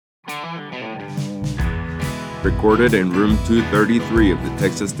Recorded in room 233 of the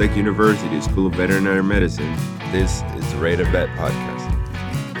Texas Tech University School of Veterinary Medicine, this is the Raider Vet Podcast.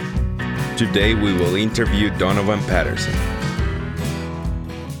 Today we will interview Donovan Patterson.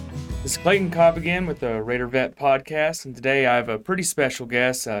 This is Clayton Cobb again with the Raider Vet Podcast, and today I have a pretty special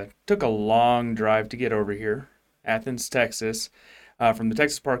guest. Took a long drive to get over here, Athens, Texas. From the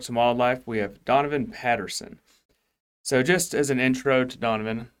Texas Parks and Wildlife, we have Donovan Patterson. So just as an intro to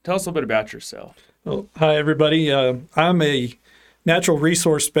Donovan, tell us a little bit about yourself. Well, hi, everybody. I'm a natural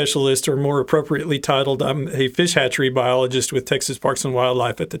resource specialist, or more appropriately titled, I'm a fish hatchery biologist with Texas Parks and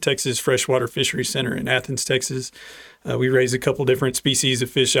Wildlife at the Texas Freshwater Fishery Center in Athens, Texas. We raise a couple different species of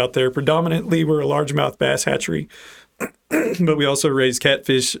fish out there. Predominantly, we're a largemouth bass hatchery, but we also raise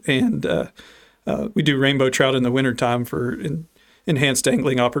catfish, and we do rainbow trout in the wintertime for enhanced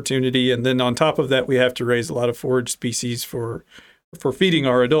angling opportunity. And then on top of that, we have to raise a lot of forage species for feeding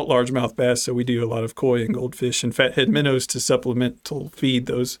our adult largemouth bass. So we do a lot of koi and goldfish and fathead minnows to supplemental feed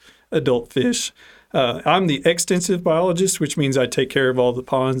those adult fish. I'm the extensive biologist, which means I take care of all the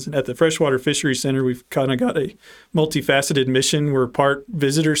ponds. And at the Freshwater Fishery Center, we've kind of got a multifaceted mission. We're part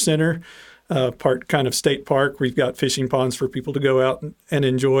visitor center, part kind of state park. We've got fishing ponds for people to go out and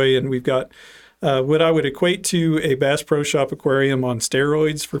enjoy. And we've got what I would equate to a Bass Pro Shop aquarium on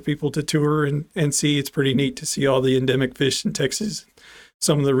steroids for people to tour and see. It's pretty neat to see all the endemic fish in Texas.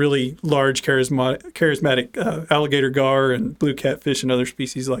 Some of the really large charismatic alligator gar and blue catfish and other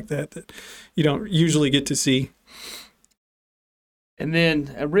species like that you don't usually get to see. And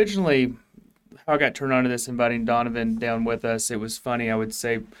then originally, how I got turned on to this, inviting Donovan down with us, it was funny, I would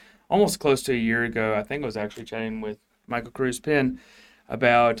say almost close to a year ago. I think I was actually chatting with Michael Cruz-Penn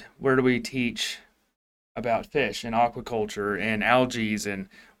about where do we teach about fish and aquaculture and algae, and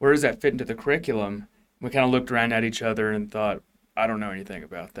where does that fit into the curriculum? We kind of looked around at each other and thought, I don't know anything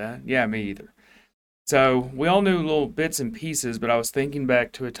about that. Yeah, me either. So we all knew little bits and pieces, but I was thinking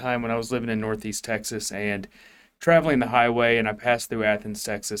back to a time when I was living in Northeast Texas and traveling the highway, and I passed through Athens,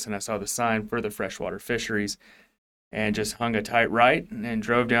 Texas, and I saw the sign for the freshwater fisheries and just hung a tight right and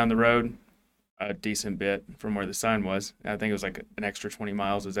drove down the road a decent bit from where the sign was. I think it was like an extra 20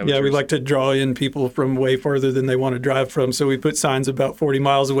 miles. Is that what we like to draw in people from way farther than they want to drive from, so we put signs about 40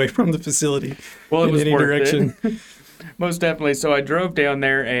 miles away from the facility. Well, it was any direction. Most definitely. So I drove down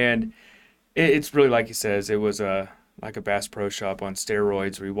there, and it's really like he says, it was like a Bass Pro Shop on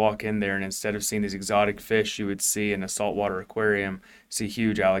steroids, where you walk in there, and instead of seeing these exotic fish you would see in a saltwater aquarium, see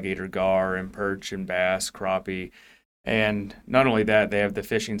huge alligator gar and perch and bass, crappie. And not only that, they have the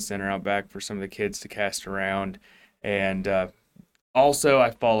fishing center out back for some of the kids to cast around. And also,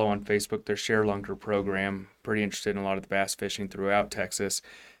 I follow on Facebook their ShareLunker program. Pretty interested in a lot of the bass fishing throughout Texas.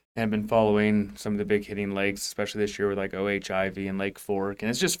 And been following some of the big hitting lakes, especially this year with like OHIV and Lake Fork.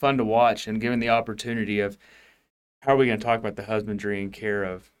 And it's just fun to watch. And given the opportunity of how are we going to talk about the husbandry and care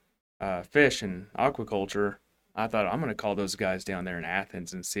of fish and aquaculture, I thought I'm going to call those guys down there in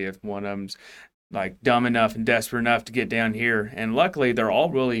Athens and see if one of them's like dumb enough and desperate enough to get down here. And luckily, they're all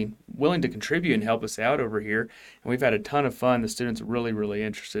really willing to contribute and help us out over here. And we've had a ton of fun. The students are really, really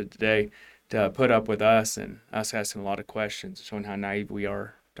interested today to put up with us and us asking a lot of questions, showing how naive we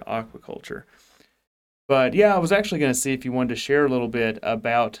are to aquaculture. But yeah, I was actually going to see if you wanted to share a little bit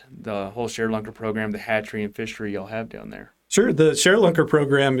about the whole ShareLunker program, the hatchery and fishery you'll have down there. Sure. The ShareLunker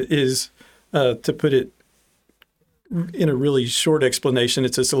program is, to put it in a really short explanation,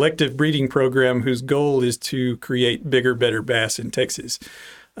 it's a selective breeding program whose goal is to create bigger, better bass in Texas.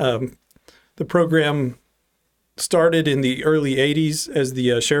 The program started in the early 80s as the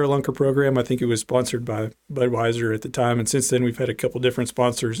ShareLunker program. I think it was sponsored by Budweiser at the time, and since then we've had a couple different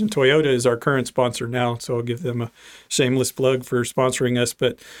sponsors, and Toyota is our current sponsor now, so I'll give them a shameless plug for sponsoring us.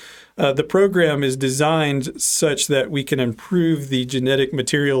 But the program is designed such that we can improve the genetic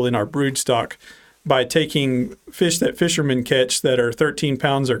material in our brood stock by taking fish that fishermen catch that are 13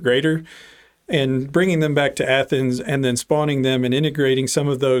 pounds or greater and bringing them back to Athens and then spawning them and integrating some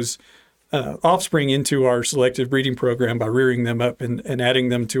of those offspring into our selective breeding program by rearing them up and adding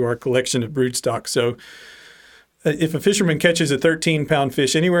them to our collection of broodstock. So if a fisherman catches a 13-pound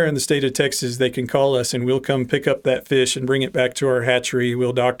fish anywhere in the state of Texas, they can call us and we'll come pick up that fish and bring it back to our hatchery.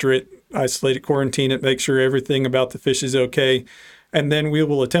 We'll doctor it, isolate it, quarantine it, make sure everything about the fish is okay. And then we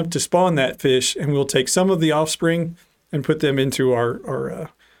will attempt to spawn that fish, and we'll take some of the offspring and put them into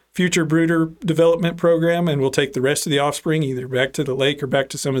our future brooder development program, and we'll take the rest of the offspring either back to the lake or back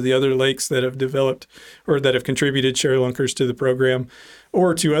to some of the other lakes that have developed or that have contributed ShareLunkers to the program,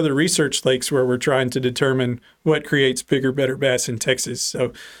 or to other research lakes where we're trying to determine what creates bigger, better bass in Texas.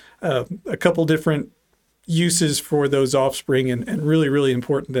 So a couple different uses for those offspring, and really, really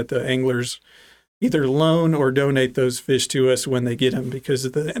important that the anglers either loan or donate those fish to us when they get them,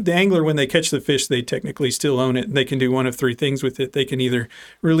 because the angler, when they catch the fish, they technically still own it, and they can do one of three things with it. They can either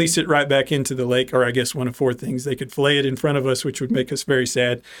release it right back into the lake, or I guess one of four things. They could fillet it in front of us, which would make us very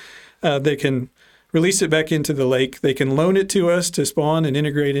sad. They can release it back into the lake. They can loan it to us to spawn and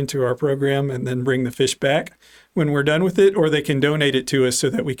integrate into our program and then bring the fish back when we're done with it, or they can donate it to us so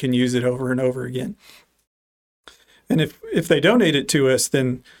that we can use it over and over again. And if they donate it to us,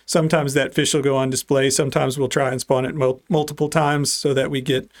 then sometimes that fish will go on display. Sometimes we'll try and spawn it multiple times so that we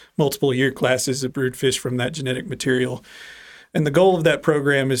get multiple year classes of brood fish from that genetic material. And the goal of that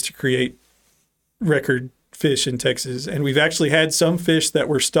program is to create record fish in Texas. And we've actually had some fish that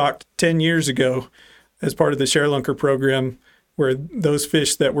were stocked 10 years ago as part of the ShareLunker program, where those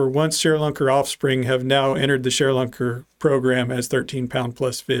fish that were once ShareLunker offspring have now entered the ShareLunker program as 13-pound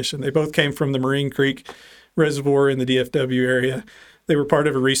plus fish. And they both came from the Marine Creek Reservoir in the DFW area. They were part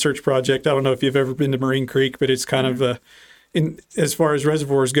of a research project. I don't know if you've ever been to Marine Creek, but it's kind of as far as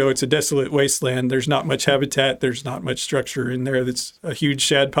reservoirs go, it's a desolate wasteland. There's not much habitat. There's not much structure in there. That's a huge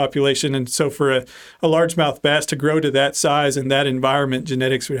shad population. And so for a largemouth bass to grow to that size in that environment,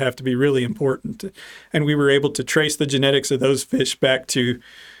 genetics would have to be really important. And we were able to trace the genetics of those fish back to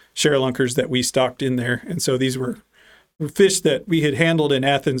ShareLunkers that we stocked in there. And so these were fish that we had handled in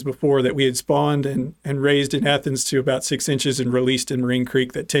Athens before, that we had spawned and raised in Athens to about 6 inches and released in Marine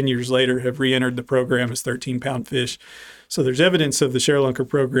Creek, that 10 years later have re-entered the program as 13-pound fish. So there's evidence of the ShareLunker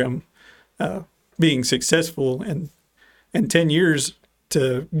program being successful, and 10 years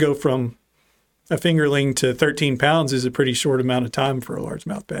to go from a fingerling to 13 pounds is a pretty short amount of time for a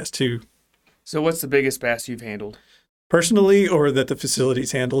largemouth bass too. So what's the biggest bass you've handled? Personally, or that the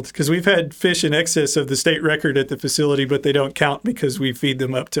facility's handled? Because we've had fish in excess of the state record at the facility, but they don't count because we feed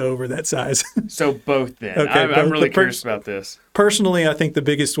them up to over that size. So both then. Okay, I'm really curious about this. Personally, I think the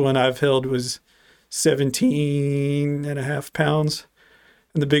biggest one I've held was 17 and a half pounds.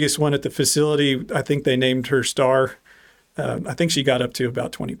 And the biggest one at the facility, I think they named her Star. I think she got up to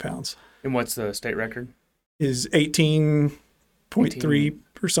about 20 pounds. And what's the state record? Is 18.3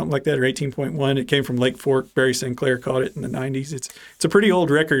 or something like that, or 18.1. It came from Lake Fork. Barry Sinclair caught it in the 90s. It's a pretty old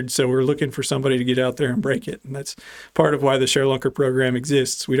record, so we're looking for somebody to get out there and break it. And that's part of why the ShareLunker program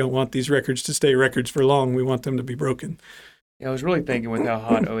exists. We don't want these records to stay records for long. We want them to be broken. Yeah, I was really thinking with how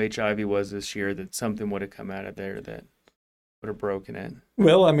hot OH Ivy was this year that something would have come out of there that would have broken it.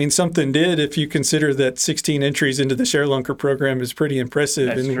 Well, I mean, something did, if you consider that 16 entries into the ShareLunker program is pretty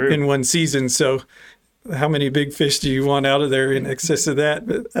impressive in one season. So how many big fish do you want out of there in excess of that,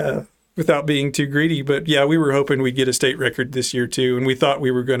 but without being too greedy? But yeah, we were hoping we'd get a state record this year too, and we thought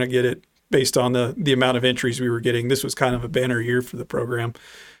we were going to get it based on the amount of entries we were getting. This was kind of a banner year for the program.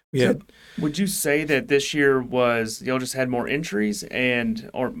 Would you say that this year was y'all just had more entries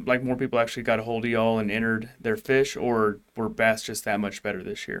or like more people actually got a hold of y'all and entered their fish, or were bass just that much better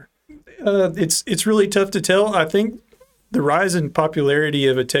this year? It's really tough to tell. I think the rise in popularity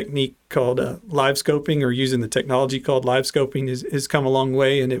of a technique called live scoping, or using the technology called live scoping, has come a long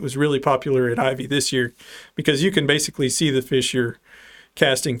way, and it was really popular at Ivy this year because you can basically see the fish you're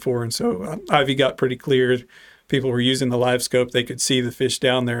casting for. And so Ivy got pretty clear. People were using the live scope. They could see the fish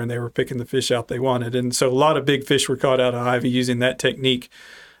down there, and they were picking the fish out they wanted. And so a lot of big fish were caught out of Ivy using that technique.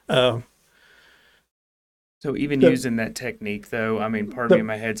 So even using that technique, though, I mean, part of me in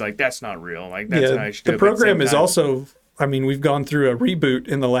my head's like, that's not real. Like, that's not how you should do it. The program is also, I mean, we've gone through a reboot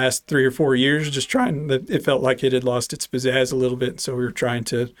in the last 3 or 4 years, just trying it felt like it had lost its pizzazz a little bit. So we were trying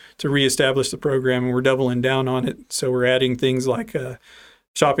to reestablish the program, and we're doubling down on it. So we're adding things like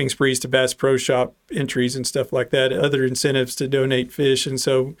shopping sprees to Bass Pro Shop entries and stuff like that, other incentives to donate fish. And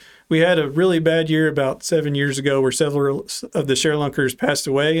so we had a really bad year about 7 years ago where several of the ShareLunkers passed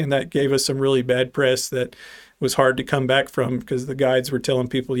away, and that gave us some really bad press that was hard to come back from, because the guides were telling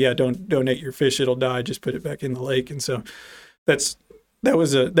people, yeah, don't donate your fish, it'll die, just put it back in the lake. And so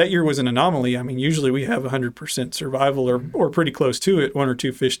that year was an anomaly. I mean, usually we have 100% survival or pretty close to it. 1 or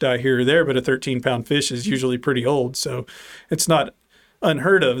 2 fish die here or there, but a 13-pound fish is usually pretty old. So it's not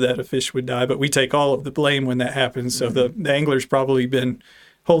unheard of that a fish would die, but we take all of the blame when that happens. So the angler's probably been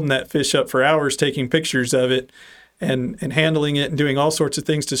holding that fish up for hours, taking pictures of it and handling it and doing all sorts of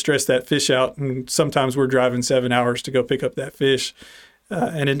things to stress that fish out. And sometimes we're driving 7 hours to go pick up that fish.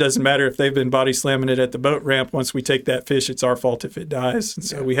 And it doesn't matter if they've been body slamming it at the boat ramp. Once we take that fish, it's our fault if it dies. And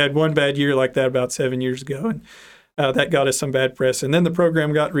so we had one bad year like that about 7 years ago, and that got us some bad press. And then the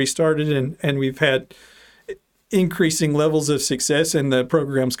program got restarted, and we've had increasing levels of success, and the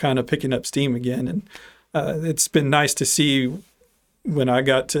program's kind of picking up steam again. And it's been nice to see. When I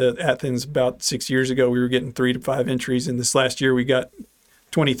got to Athens about 6 years ago, we were getting 3 to 5 entries, and this last year we got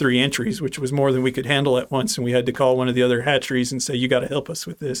 23 entries, which was more than we could handle at once. And we had to call one of the other hatcheries and say, you got to help us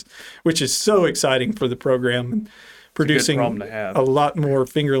with this, which is so exciting for the program. And producing a lot more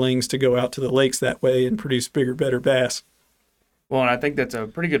fingerlings to go out to the lakes that way and produce bigger, better bass. Well, and I think that's a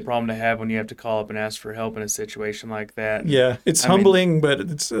pretty good problem to have when you have to call up and ask for help in a situation like that. Yeah, it's humbling, but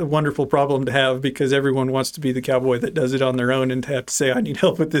it's a wonderful problem to have because everyone wants to be the cowboy that does it on their own, and to have to say, I need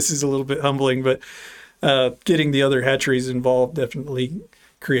help with this is a little bit humbling. But getting the other hatcheries involved definitely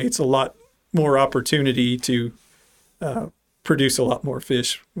creates a lot more opportunity to produce a lot more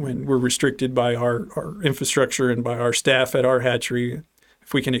fish when we're restricted by our infrastructure and by our staff at our hatchery.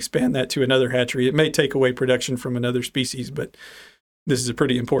 If we can expand that to another hatchery, it may take away production from another species, but this is a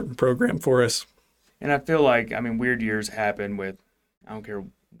pretty important program for us. And I feel like, weird years happen with, I don't care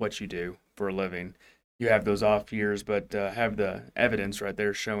what you do for a living. You have those off years, but have the evidence right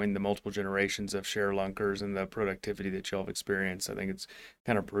there showing the multiple generations of ShareLunkers and the productivity that y'all have experienced. I think it's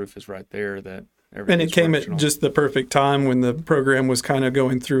kind of proof is right there that everything's And it came functional. at just the perfect time when the program was kind of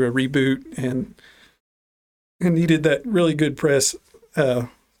going through a reboot and needed that really good press.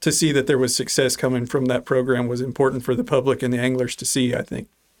 To see that there was success coming from that program was important for the public and the anglers to see, I think.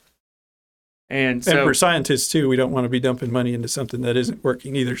 And for scientists, too, we don't want to be dumping money into something that isn't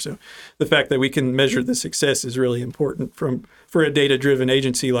working either. So the fact that we can measure the success is really important for a data-driven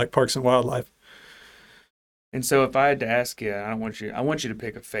agency like Parks and Wildlife. And so if I had to ask you, I want you to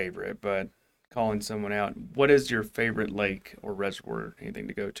pick a favorite, but calling someone out, what is your favorite lake or reservoir, anything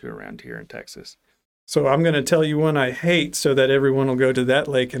to go to around here in Texas? So I'm going to tell you one I hate so that everyone will go to that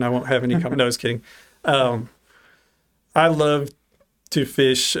lake and I won't have any comment. No, I was kidding. I love to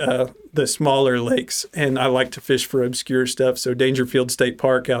fish the smaller lakes, and I like to fish for obscure stuff. So Dangerfield State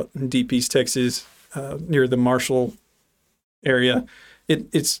Park out in deep East Texas near the Marshall area.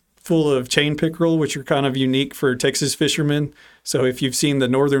 It's full of chain pickerel, which are kind of unique for Texas fishermen. So if you've seen the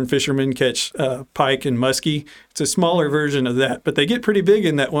northern fishermen catch pike and muskie, it's a smaller version of that. But they get pretty big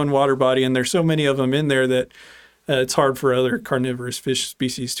in that one water body, and there's so many of them in there that it's hard for other carnivorous fish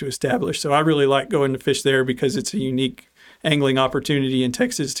species to establish. So I really like going to fish there because it's a unique angling opportunity in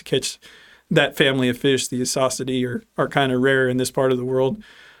Texas to catch that family of fish. The Isosidae are kind of rare in this part of the world.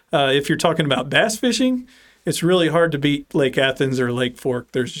 If you're talking about bass fishing, it's really hard to beat Lake Athens or Lake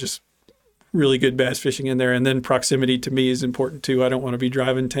Fork. There's just really good bass fishing in there. And then proximity to me is important too. I don't want to be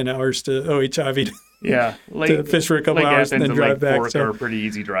driving 10 hours to OHIV to fish for a couple hours and then drive back. Lake Fork are a pretty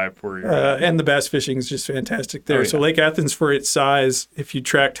easy drive for you. And the bass fishing is just fantastic there. So Lake Athens, for its size, if you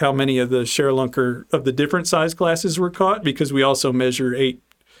tracked how many of the ShareLunker of the different size classes were caught, because we also measure 8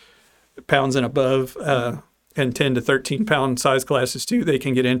 pounds and above, and 10 to 13 pound size classes too. They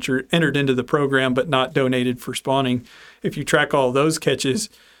can get entered into the program but not donated for spawning. If you track all those catches,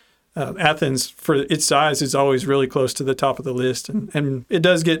 Athens, for its size, is always really close to the top of the list. And it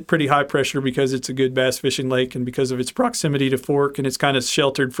does get pretty high pressure because it's a good bass fishing lake and because of its proximity to Fork, and it's kind of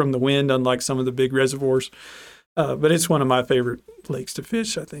sheltered from the wind, unlike some of the big reservoirs. But it's one of my favorite lakes to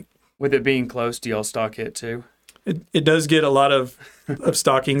fish, I think. With it being close, do y'all stock it too? It does get a lot of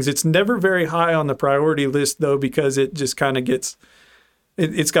stockings. It's never very high on the priority list, though, because it just kind of gets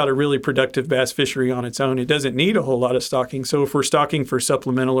it's got a really productive bass fishery on its own. It doesn't need a whole lot of stocking. So if we're stocking for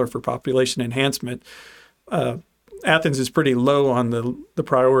supplemental or for population enhancement, Athens is pretty low on the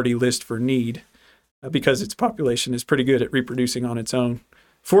priority list for need because its population is pretty good at reproducing on its own.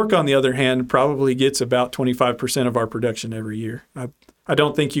 Fork, on the other hand, probably gets about 25% of our production every year. I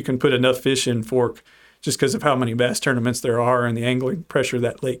don't think you can put enough fish in Fork just because of how many bass tournaments there are and the angling pressure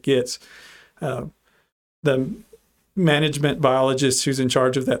that lake gets. The management biologist who's in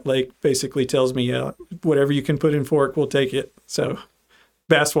charge of that lake basically tells me, whatever you can put in Fork, we'll take it. So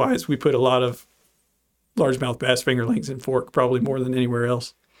bass-wise, we put a lot of largemouth bass fingerlings in Fork, probably more than anywhere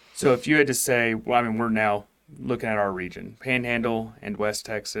else. So if you had to say, we're now looking at our region, Panhandle and West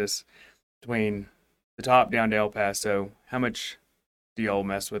Texas, between the top down to El Paso, how much do y'all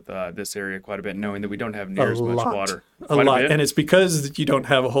mess with this area quite a bit, knowing that we don't have near as much water? A lot. And it's because you don't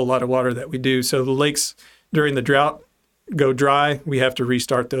have a whole lot of water that we do. So the lakes during the drought go dry. We have to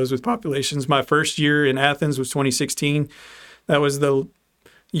restart those with populations. My first year in Athens was 2016. That was the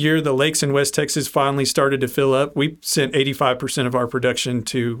year the lakes in West Texas finally started to fill up. We sent 85% of our production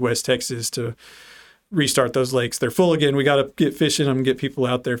to West Texas to restart those lakes. They're full again. We got to get fishing them, get people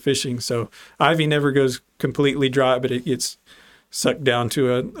out there fishing. So Ivy never goes completely dry, but it gets sucked down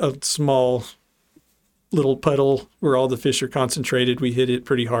to a small little puddle where all the fish are concentrated. We hit it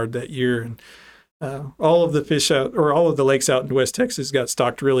pretty hard that year. And all of the lakes out in West Texas got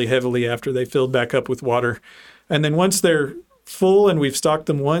stocked really heavily after they filled back up with water. And then once they're full and we've stocked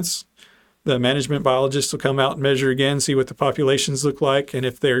them once, The management biologists will come out and measure again, see what the populations look like. And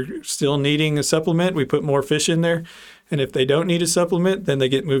if they're still needing a supplement, we put more fish in there. And if they don't need a supplement, then they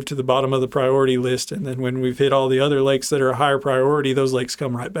get moved to the bottom of the priority list. And then when we've hit all the other lakes that are a higher priority, those lakes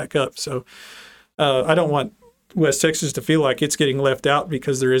come right back up. So I don't want West Texas to feel like it's getting left out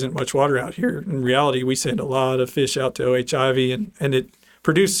because there isn't much water out here. In reality, we send a lot of fish out to OH-Ivy, and it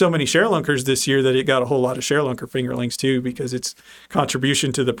produced so many sharelunkers this year that it got a whole lot of sharelunkers fingerlings too, because its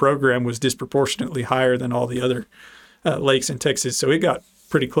contribution to the program was disproportionately higher than all the other lakes in Texas. So it got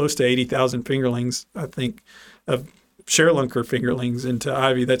pretty close to 80,000 fingerlings, I think, of sharelunker fingerlings into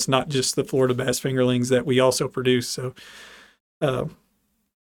Ivy. That's not just the Florida bass fingerlings that we also produce. So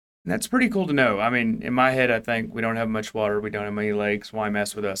that's pretty cool to know. I mean, in my head, I think we don't have much water. We don't have many lakes. Why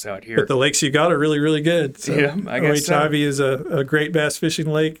mess with us out here? But the lakes you got are really, really good. So yeah, I guess so. OH-Ivy is a great bass fishing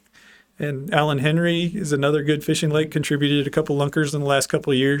lake. And Allen Henry is another good fishing lake, contributed a couple lunkers in the last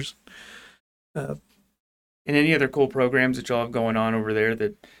couple of years. And any other cool programs that y'all have going on over there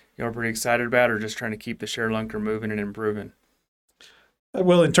that y'all are pretty excited about, or just trying to keep the sharelunker moving and improving?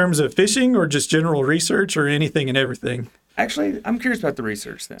 Well, in terms of fishing or just general research or anything and everything? Actually, I'm curious about the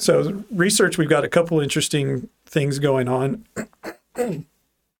research then. So research, we've got a couple interesting things going on.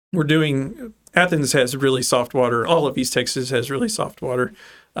 We're doing, Athens has really soft water. All of East Texas has really soft water.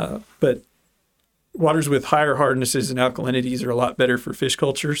 But waters with higher hardnesses and alkalinities are a lot better for fish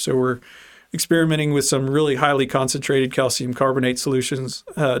culture. So we're experimenting with some really highly concentrated calcium carbonate solutions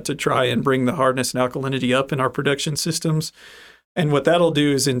to try and bring the hardness and alkalinity up in our production systems. And what that'll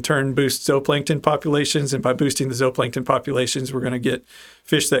do is in turn boost zooplankton populations. And by boosting the zooplankton populations, we're going to get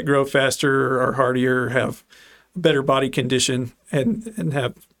fish that grow faster, are hardier, have better body condition, and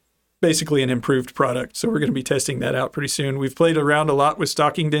have basically an improved product. So we're going to be testing that out pretty soon. We've played around a lot with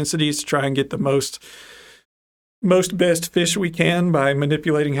stocking densities to try and get the most best fish we can by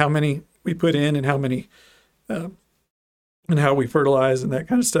manipulating how many we put in and how many and how we fertilize and that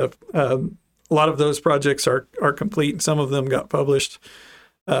kind of stuff. A lot of those projects are complete, and some of them got published.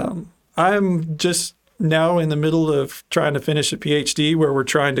 I'm just now in the middle of trying to finish a PhD where we're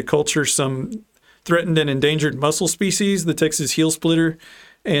trying to culture some threatened and endangered mussel species. The Texas heel splitter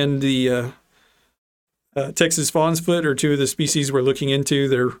and the Texas fawn's foot are two of the species we're looking into.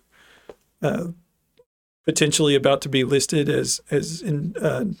 They're potentially about to be listed as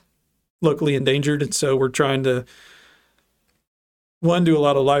locally endangered, and so we're trying to, one, do a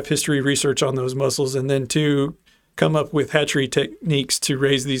lot of life history research on those mussels, and then two, come up with hatchery techniques to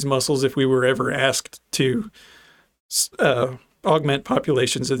raise these mussels if we were ever asked to augment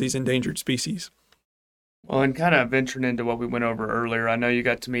populations of these endangered species. Well, and kind of venturing into what we went over earlier, I know you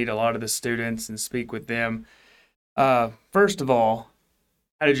got to meet a lot of the students and speak with them. First of all,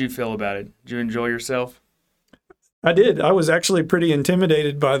 how did you feel about it? Did you enjoy yourself? I did. I was actually pretty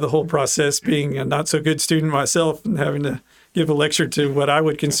intimidated by the whole process, being a not so good student myself and having to give a lecture to what I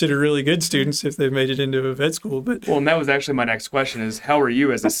would consider really good students if they made it into a vet school. But well, and that was actually my next question: is how were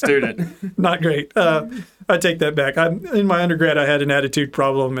you as a student? Not great. I take that back. In my undergrad, I had an attitude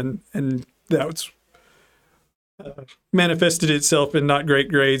problem, and that was manifested itself in not great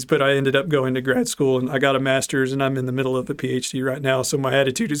grades. But I ended up going to grad school, and I got a master's, and I'm in the middle of a PhD right now. So my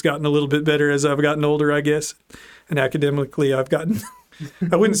attitude has gotten a little bit better as I've gotten older, I guess. And academically, I've gotten,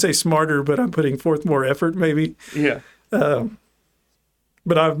 I wouldn't say smarter, but I'm putting forth more effort, maybe. Yeah.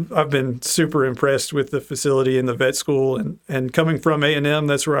 But I've been super impressed with the facility and the vet school, and coming from A&M,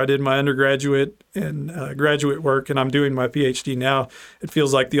 that's where I did my undergraduate and graduate work, and I'm doing my PhD now. It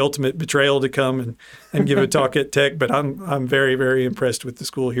feels like the ultimate betrayal to come and give a talk at Tech, but I'm very, very impressed with the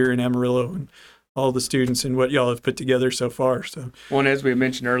school here in Amarillo and all the students and what y'all have put together so far. So, well, and as we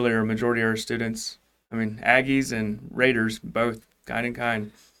mentioned earlier, a majority of our students, I mean, Aggies and Raiders, both kind and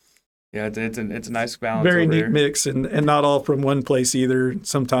kind. Yeah, it's a nice balance. Very over neat there. mix, and not all from one place either.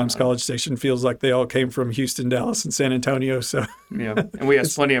 Sometimes College Station feels like they all came from Houston, Dallas, and San Antonio. So yeah, and we have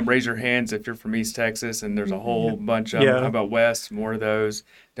plenty of them. Raise your hands if you're from East Texas, and there's a whole bunch of them. How about West? More of those.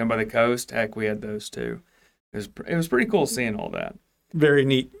 Down by the coast, heck, we had those too. It was pretty cool seeing all that. Very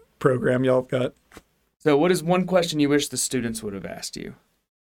neat program y'all have got. So what is one question you wish the students would have asked you?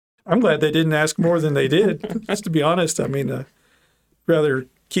 I'm glad they didn't ask more than they did, just to be honest. I mean, rather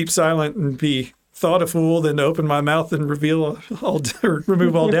keep silent and be thought a fool than to open my mouth and reveal all or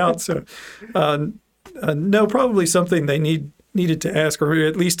remove all doubt. So, no, probably something they needed to ask, or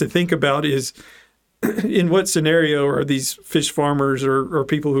at least to think about, is in what scenario are these fish farmers or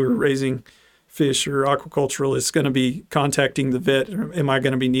people who are raising fish or aquaculturalists going to be contacting the vet? Or am I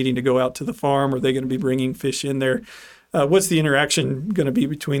going to be needing to go out to the farm? Are they going to be bringing fish in there? what's the interaction going to be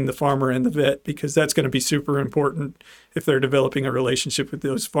between the farmer and the vet? Because that's going to be super important if they're developing a relationship with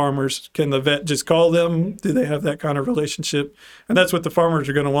those farmers. Can the vet just call them? Do they have that kind of relationship? And that's what the farmers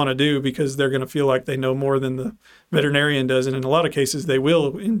are going to want to do, because they're going to feel like they know more than the veterinarian does. And in a lot of cases, they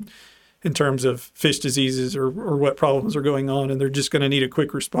will in terms of fish diseases or what problems are going on. And they're just going to need a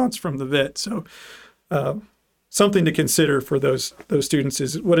quick response from the vet. So something to consider for those students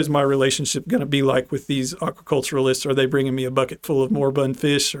is, what is my relationship going to be like with these aquaculturalists? Are they bringing me a bucket full of moribund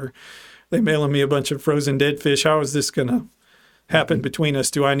fish, or are they mailing me a bunch of frozen dead fish? How is this going to happen between us?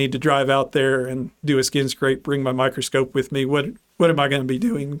 Do I need to drive out there and do a skin scrape, bring my microscope with me? What am I going to be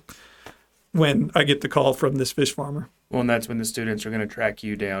doing when I get the call from this fish farmer? Well, and that's when the students are going to track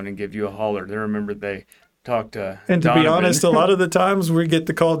you down and give you a holler. They remember they talked to And to Donovan. be honest, a lot of the times we get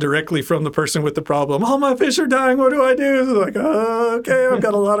the call directly from the person with the problem. All my fish are dying. What do I do? They're like, oh, okay, I've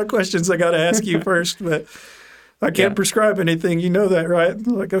got a lot of questions I got to ask you first, but I can't prescribe anything. You know that, right?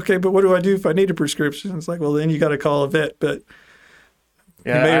 They're like, okay, but what do I do if I need a prescription? It's like, well, then you got to call a vet, but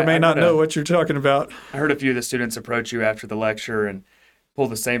you may or may not know what you're talking about. I heard a few of the students approach you after the lecture and pull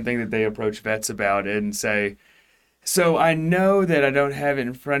the same thing that they approach vets about and say, so I know that I don't have it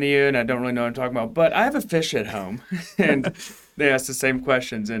in front of you and I don't really know what I'm talking about, but I have a fish at home. And they ask the same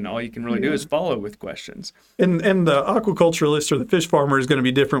questions, and all you can really do is follow with questions. And the aquaculturalist or the fish farmer is going to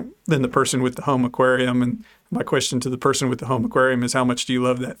be different than the person with the home aquarium. And my question to the person with the home aquarium is, how much do you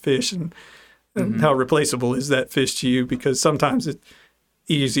love that fish? And how replaceable is that fish to you? Because sometimes it's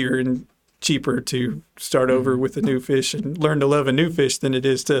easier and cheaper to start over with a new fish and learn to love a new fish than it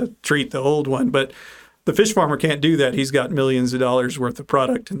is to treat the old one. But the fish farmer can't do that. He's got millions of dollars worth of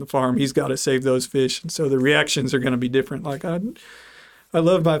product in the farm. He's got to save those fish. And so the reactions are going to be different. Like, I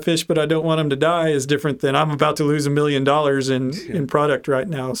love my fish, but I don't want them to die, is different than I'm about to lose $1 million in product right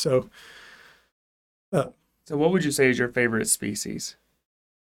now. So what would you say is your favorite species?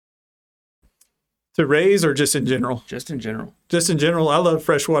 To raise, or just in general? Just in general. Just in general, I love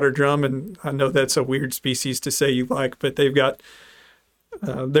freshwater drum, and I know that's a weird species to say you like, but they've got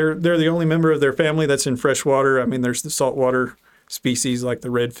they're the only member of their family that's in freshwater. I mean, there's the saltwater species like the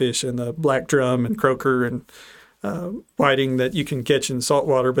redfish and the black drum and croaker and whiting that you can catch in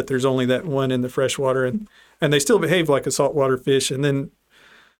saltwater, but there's only that one in the freshwater, and they still behave like a saltwater fish. And then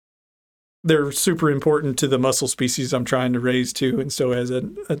they're super important to the mussel species I'm trying to raise too. And so as a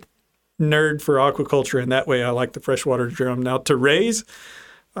nerd for aquaculture in that way, I like the freshwater drum. Now to raise,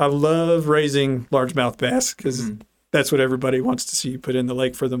 I love raising largemouth bass, because that's what everybody wants to see you put in the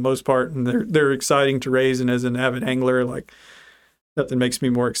lake for the most part, and they're exciting to raise. And as an avid angler, like, nothing makes me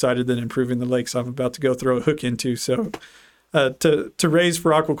more excited than improving the lakes I'm about to go throw a hook into. So to raise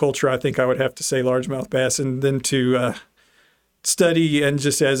for aquaculture, I think I would have to say largemouth bass. And then to study and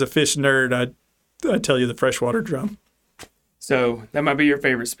just as a fish nerd, I'd tell you the freshwater drum. So that might be your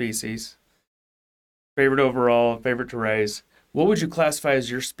favorite species. Favorite overall, favorite to raise. What would you classify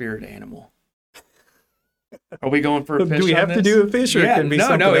as your spirit animal? Are we going for a fish? Do we have to do a fish, or it can be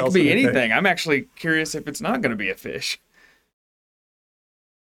something else? No, it can be anything. I'm actually curious if it's not going to be a fish.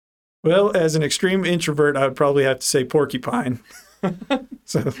 Well, as an extreme introvert, I would probably have to say porcupine.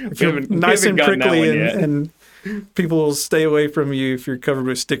 So if you're nice and prickly and people will stay away from you if you're covered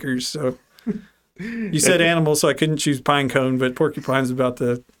with stickers. So you said animal, so I couldn't choose pine cone, but porcupine's about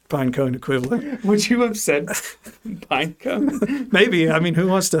the pine cone equivalent. Would you have said pine cone? Maybe. I mean, who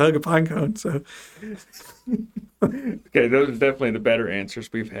wants to hug a pine cone? So okay, those are definitely the better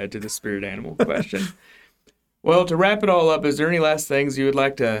answers we've had to the spirit animal question. Well, to wrap it all up, is there any last things you would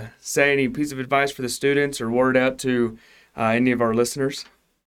like to say, any piece of advice for the students or word out to any of our listeners?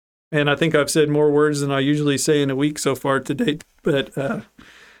 And I think I've said more words than I usually say in a week so far to date, but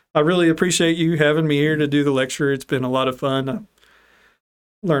I really appreciate you having me here to do the lecture. It's been a lot of fun. I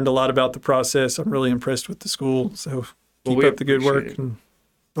learned a lot about the process. I'm really impressed with the school, so keep up the good work. And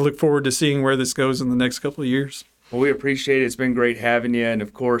I look forward to seeing where this goes in the next couple of years. Well, we appreciate it. It's been great having you. And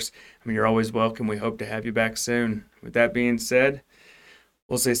of course, you're always welcome. We hope to have you back soon. With that being said,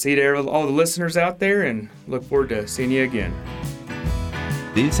 we'll say see to all the listeners out there and look forward to seeing you again.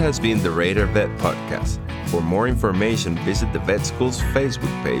 This has been the Raider Vet Podcast. For more information, visit the Vet School's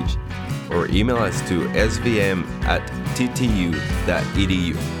Facebook page or email us to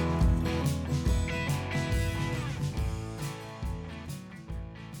svm@ttu.edu.